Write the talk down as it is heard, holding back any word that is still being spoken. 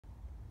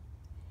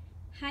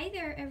Hi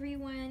there,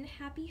 everyone.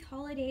 Happy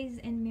holidays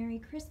and Merry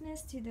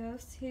Christmas to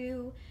those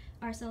who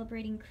are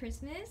celebrating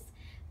Christmas.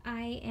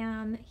 I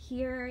am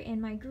here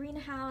in my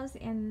greenhouse,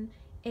 and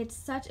it's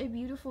such a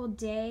beautiful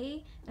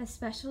day,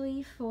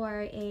 especially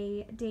for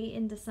a day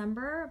in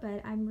December,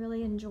 but I'm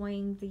really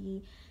enjoying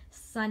the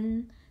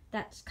sun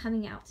that's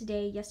coming out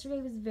today.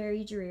 Yesterday was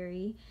very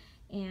dreary,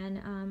 and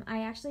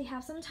I actually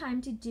have some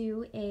time to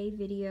do a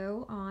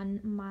video on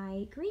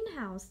my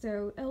greenhouse.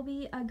 So it'll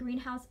be a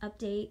greenhouse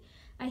update.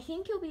 I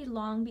think it'll be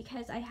long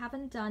because I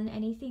haven't done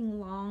anything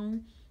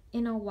long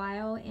in a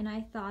while, and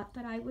I thought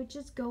that I would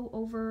just go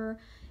over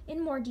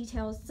in more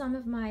details some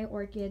of my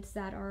orchids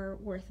that are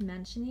worth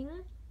mentioning.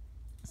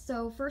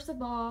 So first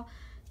of all,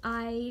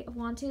 I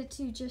wanted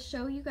to just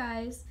show you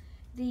guys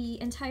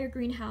the entire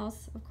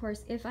greenhouse, of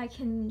course, if I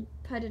can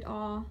put it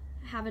all,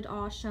 have it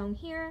all shown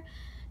here.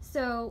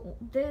 So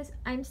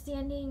I'm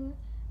standing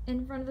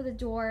in front of the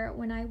door.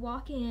 When I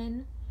walk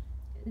in,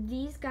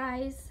 these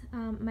guys,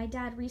 my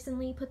dad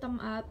recently put them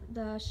up,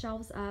 the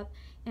shelves up,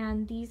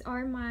 and these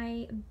are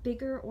my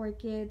bigger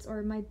orchids,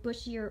 or my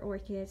bushier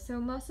orchids. So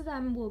most of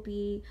them will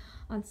be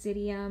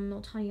Oncidium,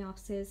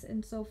 Miltoniopsis,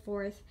 and so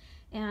forth,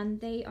 and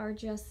they are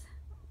just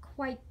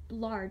quite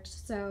large.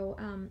 So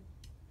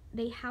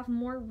they have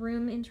more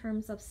room in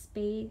terms of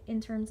space,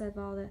 in terms of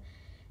all the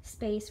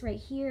space right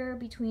here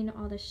between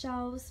all the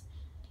shelves.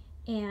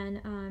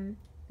 And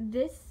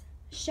this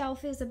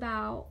shelf is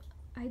about,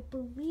 I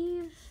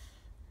believe,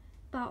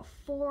 about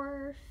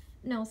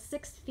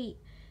 6 feet.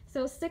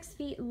 So 6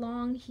 feet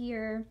long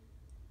here.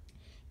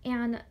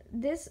 And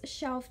this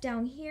shelf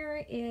down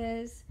here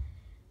is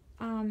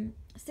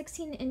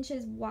 16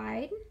 inches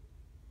wide,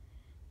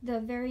 the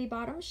very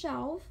bottom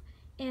shelf.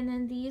 And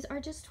then these are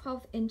just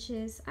 12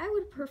 inches. I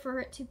would prefer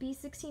it to be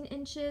 16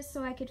 inches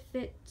so I could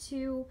fit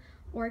 2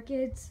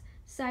 orchids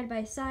side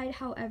by side.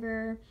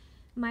 However,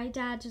 my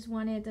dad just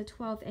wanted the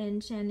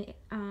 12-inch, and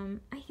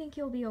I think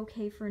it'll be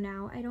okay for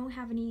now. I don't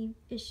have any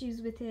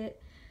issues with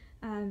it.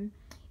 And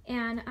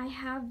I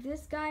have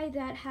this guy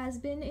that has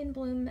been in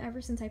bloom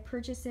ever since I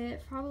purchased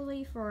it,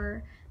 probably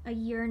for a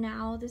year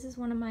now. This is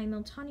one of my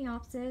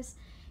Miltoniopsis,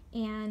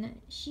 and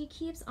she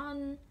keeps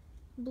on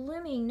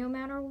blooming no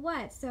matter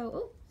what.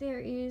 So there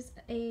is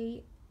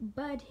a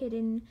bud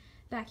hidden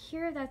back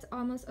here that's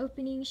almost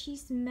opening. She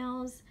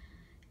smells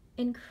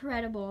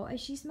incredible.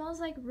 She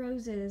smells like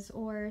roses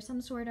or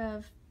some sort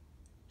of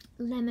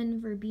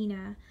lemon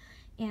verbena,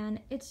 and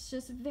it's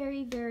just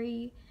very,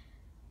 very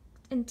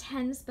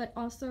intense, but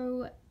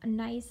also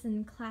nice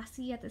and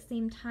classy at the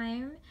same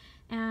time.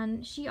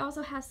 And she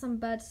also has some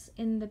buds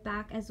in the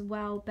back as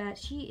well, but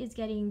she is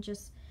getting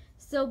just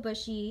so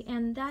bushy.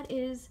 And that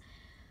is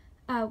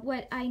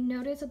what I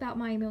notice about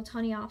my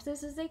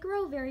Miltoniopsis, is they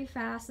grow very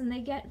fast and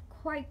they get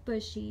quite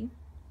bushy.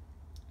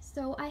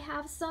 So I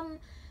have some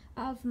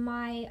of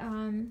my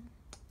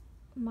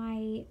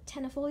my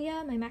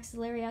Tenafolia, my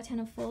Maxillaria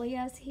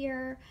tenifolias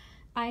here.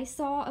 I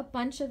saw a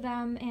bunch of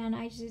them, and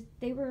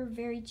they were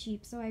very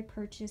cheap, so I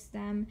purchased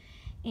them.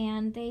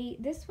 And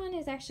this one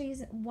is actually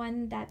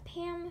one that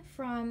Pam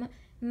from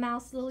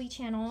Mouse Lily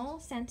channel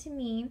sent to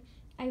me.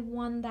 I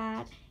won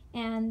that,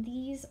 and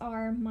these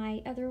are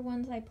my other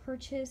ones I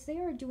purchased. They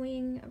are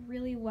doing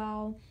really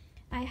well.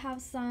 I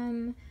have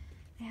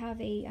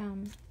a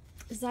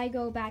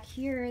zygo back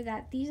here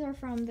that these are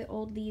from the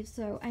old leaves,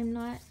 so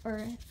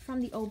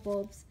from the old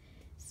bulbs.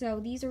 So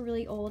these are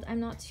really old.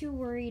 I'm not too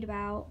worried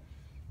about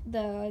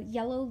the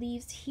yellow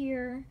leaves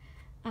here.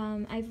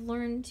 I've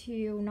learned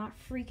to not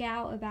freak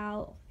out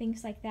about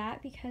things like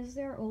that because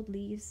they're old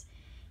leaves.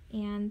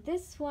 And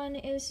this one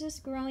is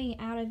just growing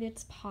out of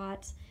its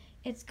pot.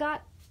 It's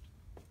got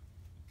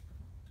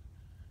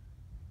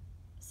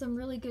some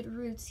really good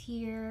roots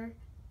here.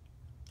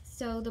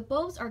 So the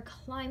bulbs are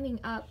climbing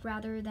up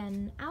rather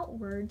than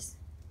outwards.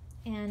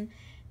 And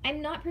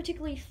I'm not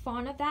particularly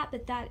fond of that,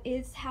 but that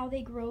is how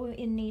they grow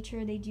in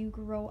nature. They do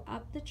grow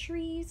up the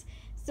trees.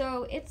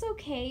 So it's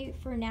okay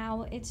for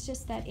now. It's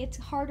just that it's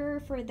harder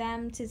for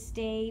them to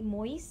stay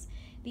moist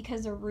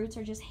because their roots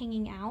are just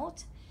hanging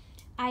out.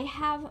 I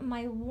have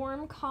my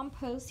warm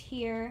compost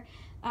here.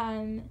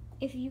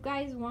 If you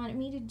guys want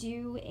me to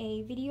do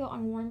a video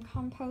on warm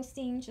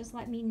composting, just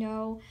let me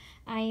know.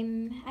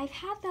 I've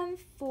had them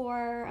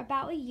for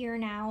about a year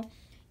now,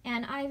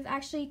 and I've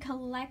actually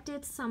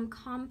collected some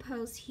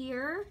compost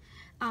here.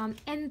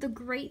 And the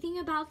great thing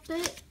about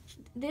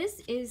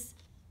this is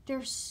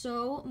they're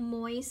so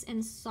moist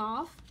and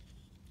soft.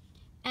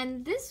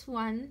 And this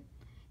one,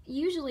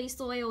 usually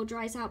soil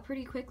dries out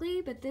pretty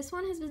quickly, but this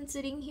one has been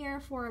sitting here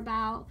for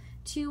about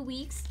 2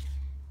 weeks,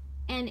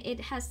 and it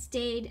has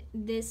stayed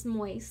this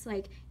moist.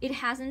 Like, it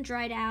hasn't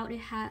dried out.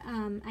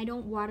 I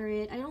don't water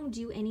it. I don't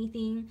do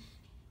anything.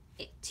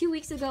 2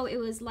 weeks ago it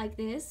was like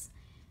this,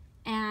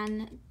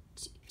 and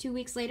 2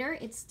 weeks later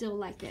it's still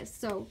like this.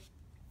 So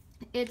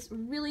it's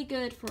really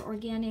good for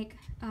organic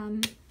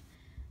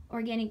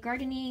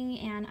gardening,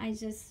 and I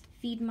just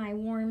feed my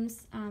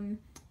worms.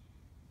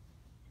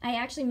 I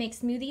actually make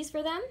smoothies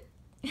for them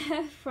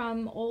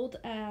from old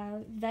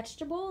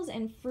vegetables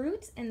and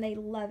fruits, and they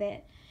love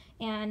it.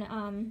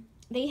 And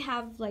they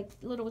have like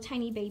little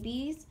tiny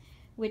babies,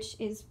 which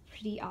is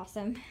pretty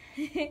awesome.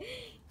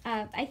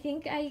 I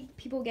think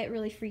people get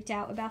really freaked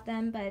out about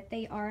them, but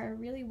they are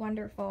really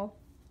wonderful.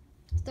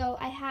 So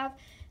I have,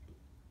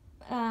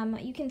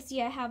 you can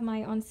see I have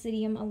my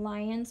Oncidium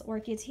Alliance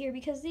orchids here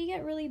because they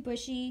get really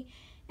bushy.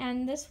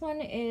 And this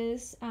one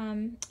is,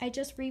 I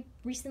just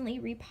recently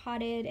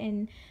repotted,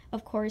 and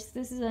of course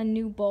this is a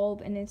new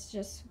bulb and it's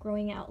just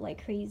growing out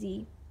like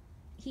crazy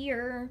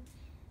here.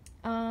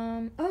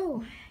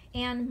 Oh,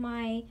 and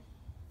my,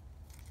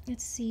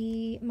 let's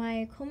see,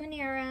 my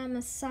Comanera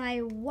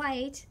Masai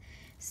White.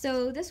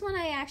 So this one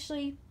I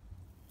actually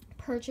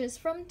purchased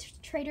from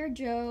Trader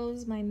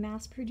Joe's, my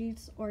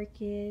mass-produced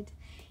orchid,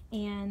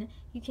 and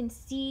you can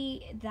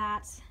see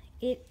that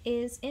it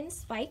is in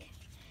spike.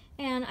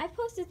 And I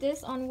posted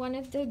this on one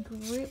of the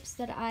groups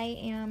that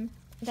I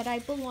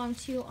belong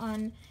to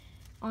on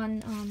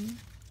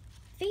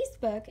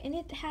Facebook, and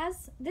it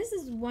has, this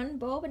is one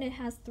bulb and it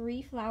has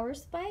 3 flower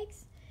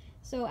spikes.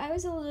 So I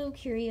was a little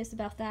curious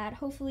about that.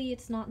 Hopefully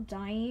it's not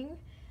dying,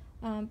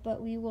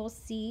 but we will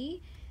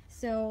see.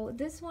 So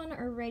this one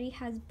already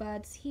has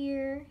buds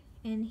here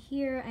and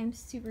here. I'm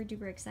super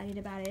duper excited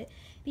about it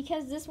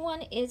because this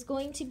one is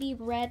going to be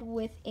red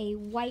with a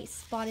white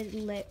spotted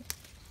lip,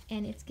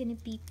 and it's gonna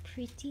be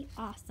pretty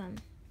awesome.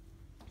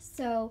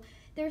 So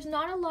there's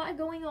not a lot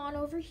going on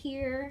over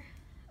here.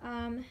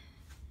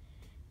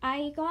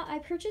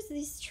 I purchased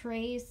these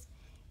trays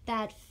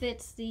that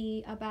fits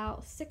the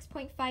about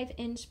 6.5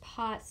 inch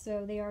pot,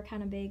 so they are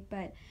kind of big,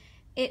 but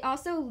it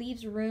also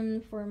leaves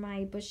room for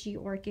my bushy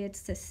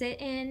orchids to sit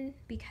in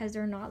because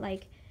they're not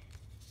like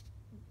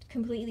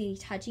completely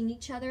touching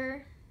each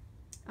other.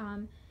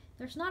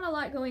 There's not a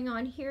lot going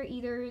on here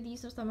either.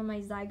 These are some of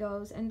my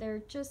zygos, and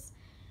they're just,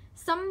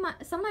 some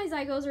of my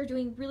zygos are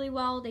doing really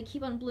well. They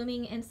keep on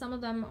blooming, and some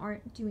of them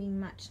aren't doing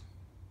much.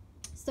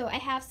 So I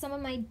have some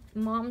of my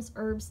mom's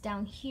herbs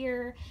down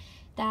here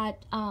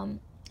that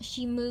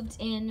she moved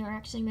in, or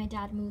actually my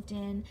dad moved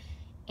in,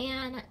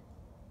 and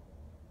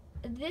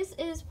this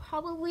is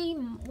probably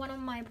one of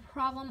my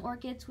problem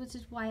orchids, which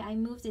is why I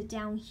moved it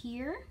down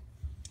here.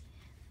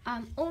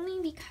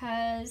 Only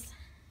because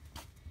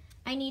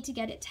I need to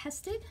get it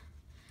tested.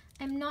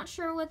 I'm not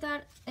sure what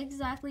that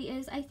exactly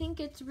is. I think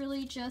it's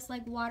really just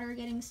like water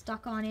getting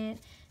stuck on it.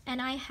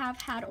 And I have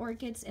had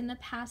orchids in the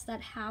past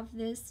that have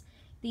these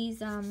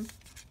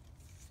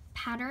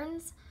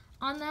patterns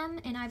on them,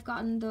 and I've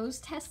gotten those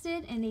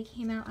tested and they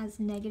came out as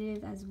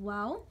negative as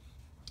well.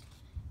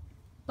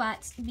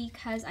 But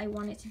because I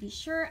wanted to be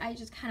sure, I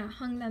just kind of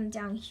hung them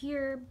down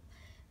here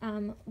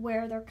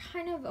where they're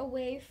kind of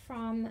away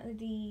from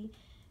the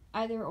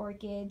other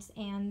orchids,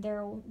 and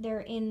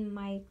they're in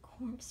my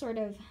sort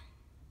of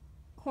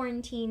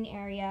quarantine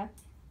area.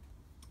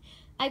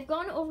 I've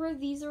gone over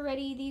these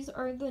already. These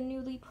are the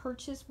newly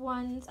purchased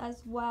ones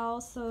as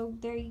well, so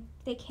they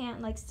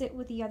can't like sit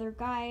with the other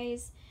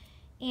guys.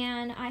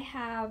 And I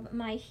have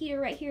my heater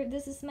right here.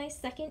 This is my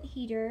second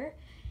heater.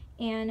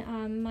 And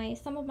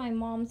some of my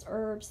mom's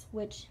herbs,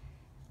 which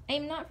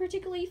I'm not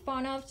particularly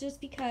fond of, just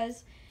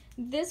because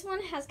this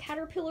one has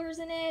caterpillars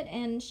in it,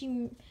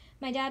 and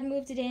my dad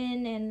moved it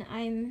in,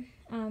 and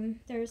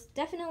there's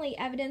definitely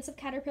evidence of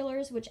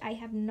caterpillars, which I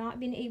have not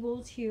been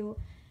able to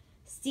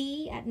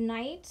see at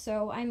night,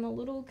 so I'm a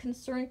little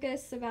concerned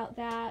about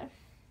that,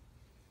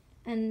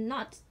 and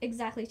not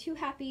exactly too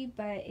happy,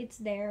 but it's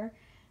there.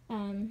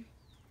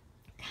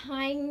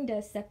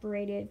 Kinda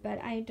separated,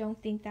 but I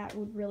don't think that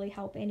would really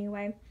help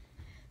anyway.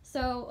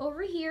 So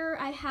over here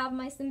I have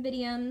my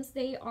Cymbidiums.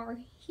 They are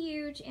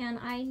huge, and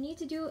I need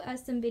to do a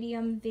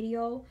Cymbidium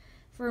video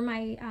for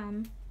my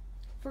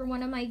for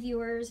one of my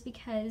viewers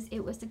because it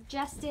was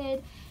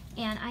suggested,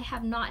 and I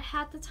have not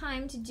had the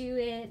time to do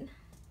it.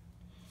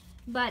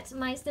 But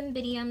my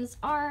Cymbidiums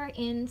are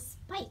in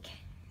spike.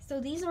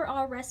 So these are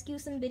all rescue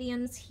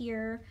Cymbidiums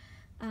here.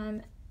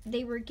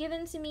 They were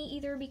given to me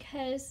either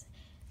because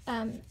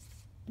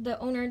the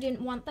owner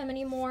didn't want them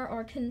anymore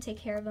or couldn't take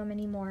care of them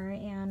anymore,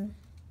 and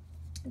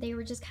they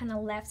were just kind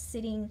of left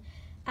sitting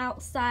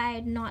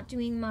outside, not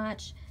doing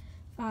much,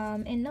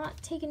 and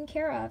not taken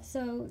care of.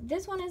 So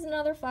this one is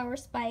another flower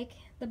spike.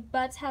 The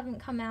buds haven't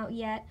come out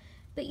yet,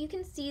 but you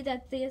can see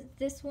that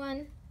this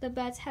one, the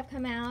buds have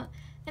come out.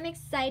 I'm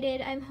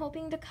excited. I'm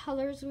hoping the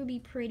colors will be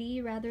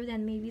pretty rather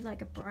than maybe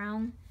like a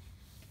brown.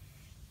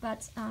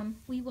 But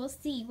we will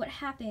see what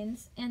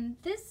happens. And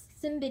this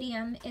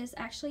Cymbidium is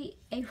actually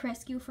a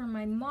rescue from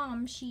my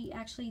mom. She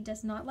actually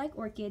does not like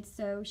orchids,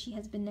 so she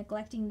has been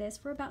neglecting this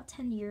for about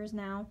 10 years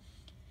now.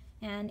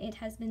 And it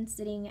has been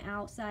sitting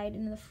outside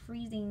in the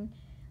freezing,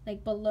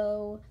 like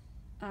below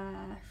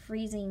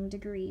freezing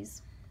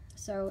degrees.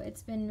 So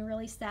it's been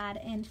really sad,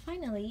 and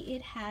finally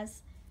it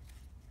has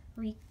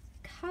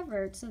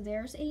recovered. So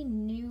there's a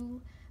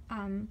new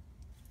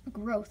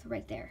growth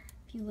right there,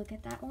 if you look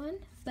at that one.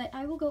 But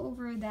I will go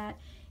over that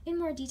in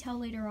more detail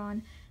later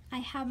on. I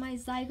have my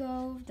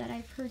Zygo that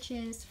I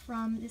purchased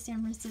from the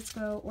San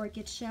Francisco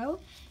Orchid Show,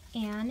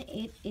 and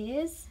it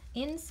is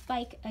in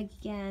spike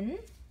again.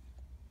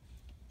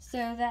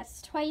 So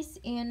that's twice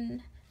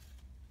in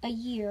a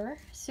year.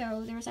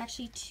 So there's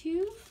actually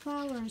 2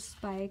 flower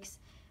spikes,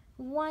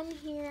 one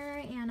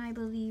here and I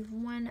believe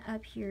one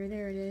up here.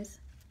 There it is.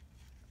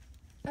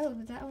 Oh,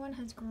 that one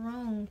has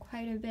grown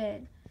quite a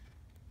bit.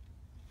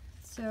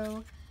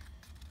 So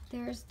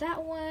there's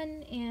that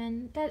one,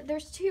 and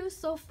there's 2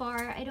 so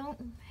far. I don't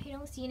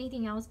see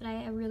anything else, but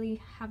I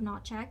really have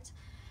not checked.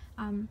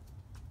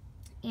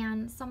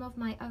 And some of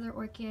my other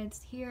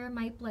orchids here,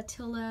 my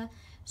Blatilla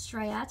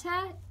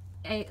striata,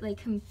 it like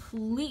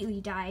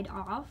completely died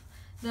off.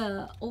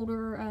 The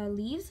older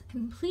leaves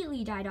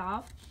completely died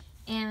off,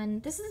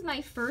 and this is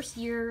my first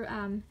year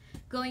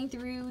going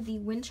through the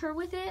winter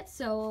with it,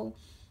 so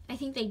I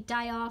think they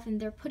die off and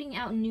they're putting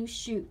out new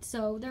shoots.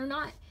 So they're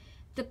not,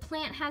 the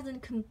plant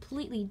hasn't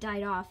completely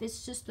died off.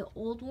 It's just the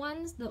old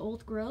ones, the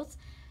old growths,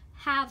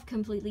 have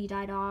completely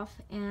died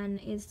off and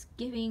is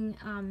giving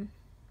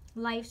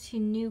life to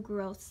new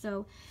growth.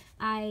 So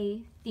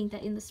I think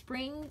that in the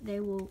spring they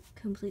will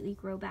completely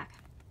grow back.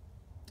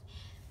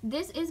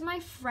 This is my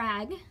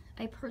frag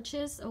I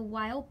purchased a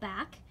while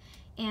back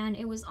and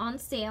it was on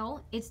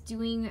sale. It's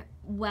doing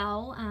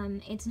well.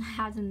 It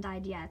hasn't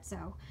died yet,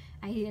 so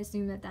I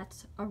assume that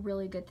that's a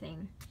really good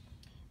thing.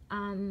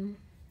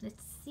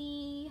 Let's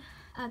see,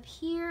 up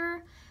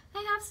here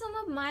I have some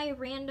of my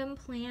random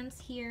plants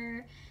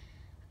here.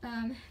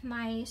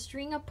 My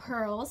string of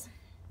pearls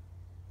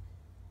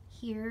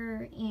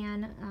here,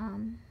 and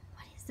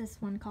what is this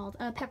one called?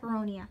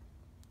 Peperonia.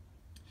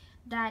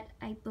 That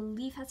I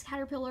believe has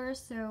caterpillars,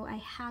 so I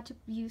had to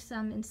use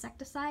some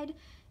insecticide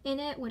in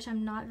it, which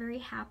I'm not very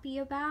happy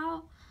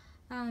about.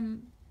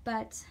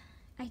 But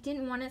I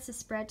didn't want it to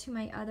spread to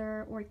my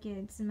other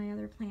orchids and my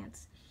other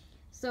plants.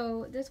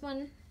 So this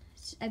one,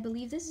 I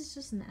believe this is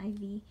just an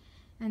ivy.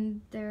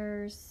 And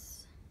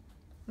there's,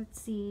 let's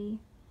see,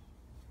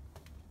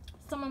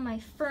 some of my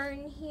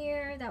fern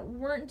here that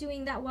weren't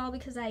doing that well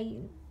because I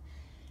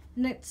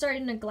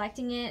started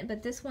neglecting it,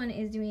 but this one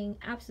is doing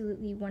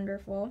absolutely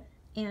wonderful.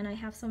 And I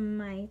have some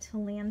of my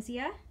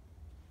Tillandsia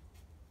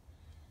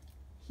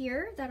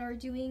here that are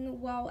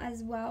doing well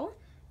as well.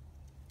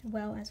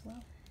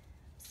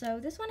 So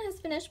this one has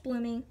finished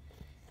blooming,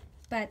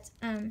 but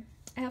I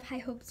have high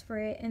hopes for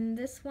it. And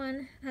this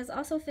one has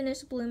also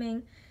finished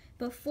blooming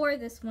before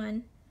this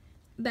one,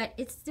 but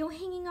it's still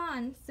hanging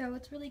on, so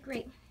it's really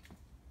great.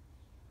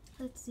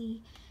 Let's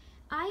see,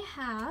 I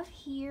have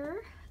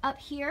here, up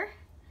here,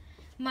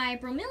 my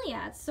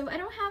bromeliads. So I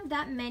don't have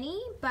that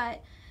many,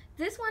 but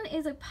this one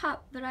is a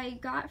pup that I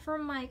got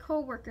from my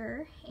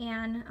coworker,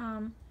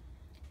 and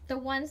the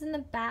ones in the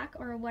back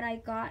are what I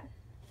got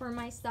for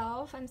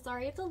myself. I'm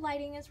sorry if the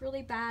lighting is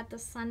really bad. The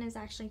sun is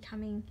actually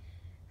coming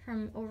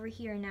from over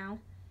here now.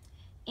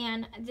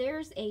 And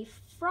there's a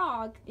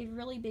frog, a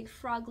really big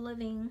frog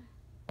living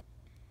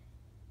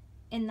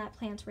in that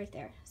plant right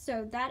there.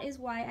 So that is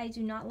why I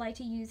do not like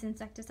to use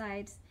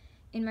insecticides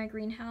in my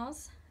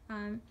greenhouse.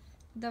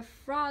 The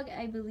frog,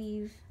 I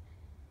believe,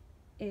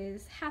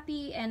 is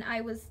happy, and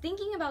I was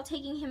thinking about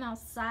taking him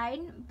outside,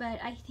 but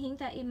I think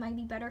that it might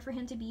be better for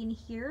him to be in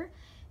here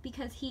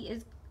because he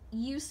is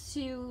used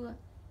to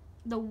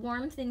the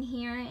warmth in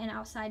here, and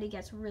outside it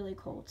gets really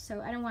cold.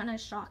 So I don't want to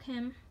shock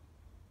him,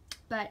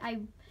 but I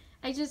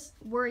just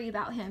worry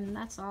about him,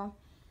 that's all.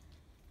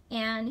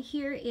 And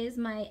here is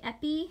my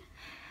epi.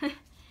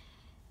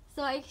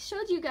 So I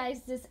showed you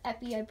guys this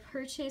epi I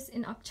purchased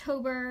in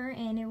October,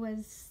 and it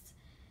was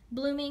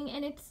blooming,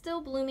 and it's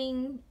still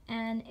blooming,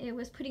 and it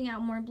was putting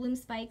out more bloom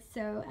spikes,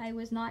 so I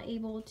was not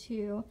able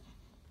to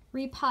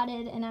repot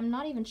it, and I'm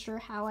not even sure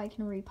how I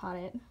can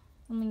repot it.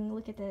 I mean,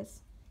 look at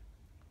this.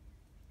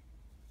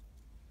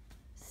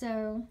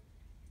 So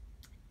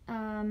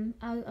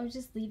I'll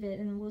just leave it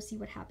and we'll see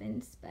what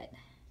happens. But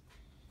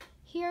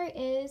here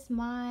is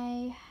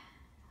my,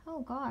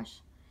 oh gosh,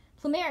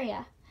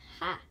 plumeria.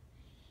 Ha!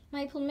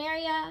 My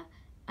plumeria,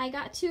 I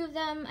got 2 of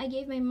them. I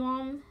gave my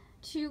mom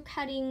 2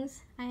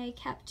 cuttings. I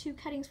kept 2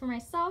 cuttings for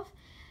myself,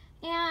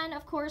 and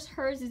of course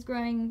hers is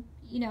growing,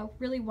 you know,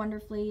 really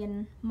wonderfully,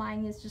 and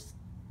mine is just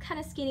kind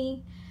of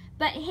skinny,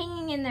 but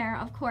hanging in there,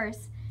 of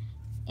course.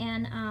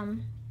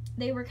 And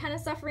they were kind of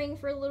suffering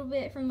for a little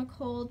bit from the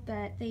cold,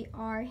 but they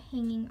are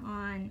hanging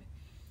on.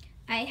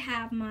 I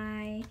have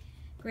my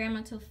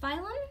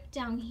Grammatophyllum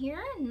down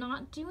here,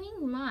 not doing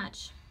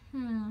much.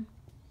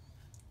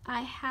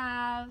 I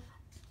have,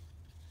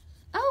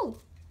 oh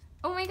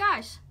my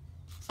gosh.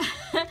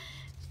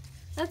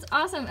 That's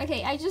awesome.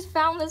 Okay, I just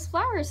found this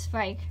flower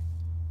spike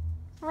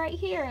right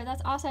here.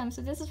 That's awesome.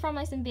 So this is from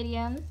my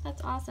Cymbidium.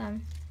 That's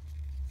awesome.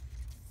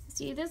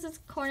 See, this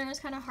corner is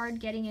kind of hard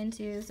getting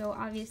into, so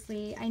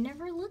obviously I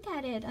never look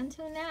at it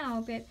until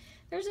now, but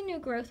there's a new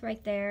growth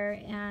right there,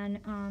 and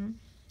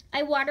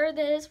I water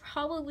this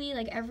probably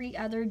like every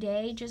other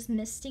day, just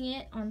misting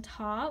it on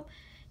top,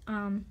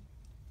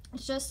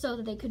 just so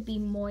that they could be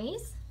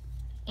moist.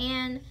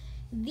 And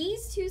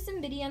these 2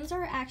 Cymbidiums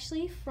are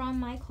actually from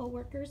my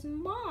coworker's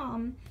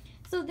mom.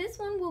 So this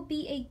one will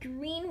be a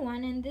green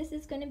one, and this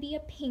is going to be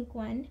a pink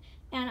one.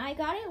 And I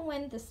got it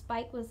when the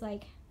spike was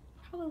like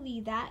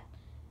probably that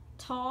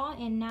tall,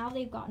 and now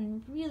they've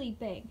gotten really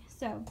big.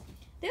 So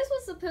this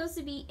was supposed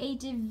to be a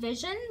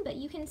division, but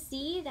you can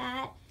see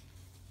that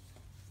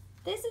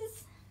this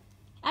is,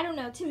 I don't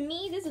know, to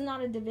me this is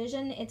not a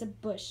division, it's a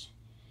bush.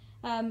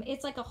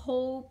 It's like a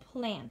whole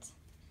plant.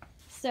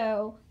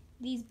 So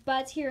these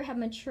buds here have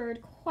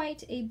matured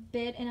quite a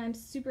bit, and I'm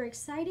super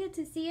excited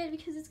to see it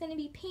because it's going to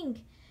be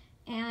pink.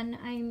 And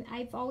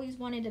I've always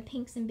wanted a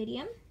pink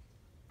Cymbidium.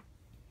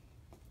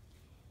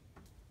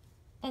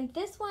 And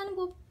this one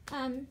will,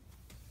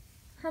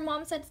 her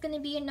mom said it's going to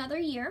be another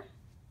year.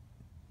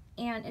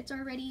 And it's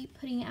already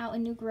putting out a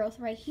new growth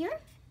right here.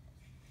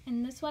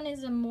 And this one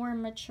is a more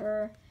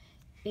mature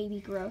baby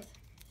growth.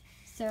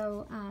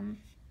 So,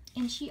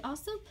 and she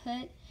also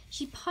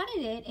she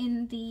potted it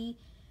in the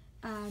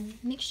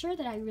mixture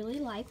that I really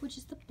like, which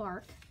is the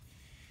bark.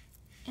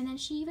 And then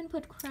she even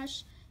put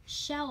crushed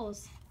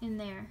shells in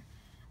there,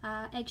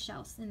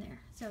 eggshells in there.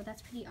 So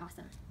that's pretty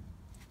awesome.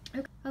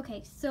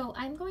 Okay, so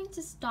I'm going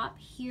to stop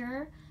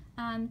here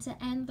to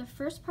end the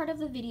first part of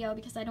the video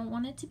because I don't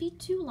want it to be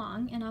too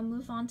long, and I'll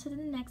move on to the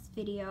next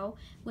video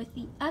with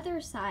the other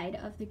side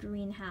of the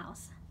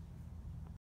greenhouse.